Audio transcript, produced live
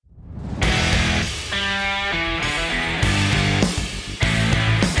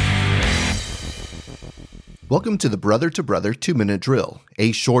Welcome to the Brother to Brother 2-Minute Drill,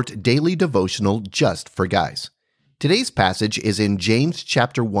 a short daily devotional just for guys. Today's passage is in James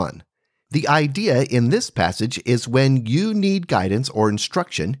chapter 1. The idea in this passage is when you need guidance or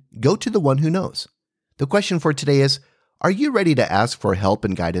instruction, go to the one who knows. The question for today is, are you ready to ask for help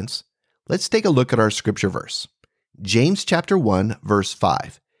and guidance? Let's take a look at our scripture verse. James chapter 1, verse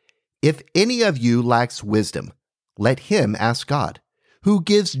 5. If any of you lacks wisdom, let him ask God, who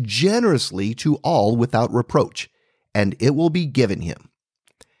gives generously to all without reproach, and it will be given him.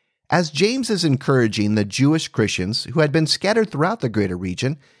 As James is encouraging the Jewish Christians who had been scattered throughout the greater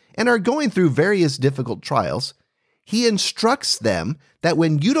region and are going through various difficult trials, he instructs them that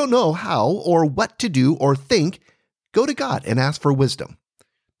when you don't know how or what to do or think, go to God and ask for wisdom.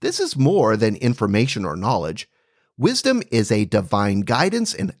 This is more than information or knowledge. Wisdom is a divine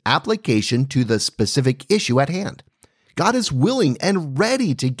guidance and application to the specific issue at hand. God is willing and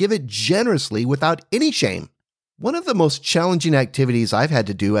ready to give it generously without any shame. One of the most challenging activities I've had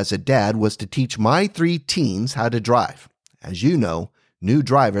to do as a dad was to teach my 3 teens how to drive. As you know, new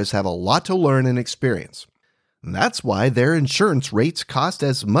drivers have a lot to learn and experience. And that's why their insurance rates cost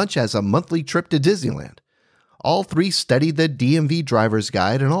as much as a monthly trip to Disneyland. All 3 studied the DMV driver's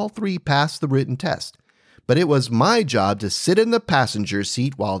guide and all 3 passed the written test. But it was my job to sit in the passenger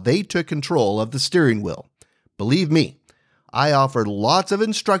seat while they took control of the steering wheel. Believe me, I offered lots of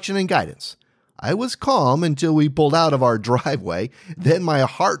instruction and guidance. I was calm until we pulled out of our driveway. Then my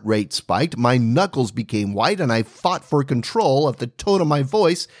heart rate spiked, my knuckles became white, and I fought for control of the tone of my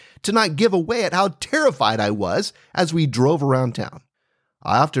voice to not give away at how terrified I was as we drove around town.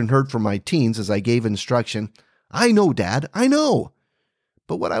 I often heard from my teens as I gave instruction, "I know, Dad, I know."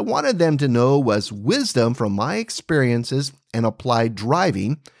 But what I wanted them to know was wisdom from my experiences and applied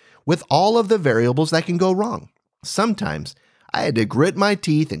driving with all of the variables that can go wrong. Sometimes I had to grit my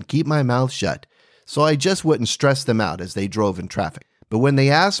teeth and keep my mouth shut, so I just wouldn't stress them out as they drove in traffic. But when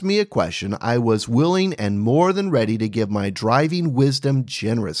they asked me a question, I was willing and more than ready to give my driving wisdom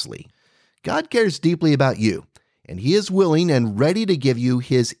generously. God cares deeply about you, and He is willing and ready to give you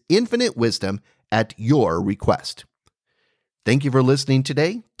His infinite wisdom at your request. Thank you for listening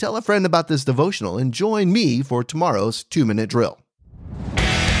today. Tell a friend about this devotional and join me for tomorrow's 2-Minute Drill.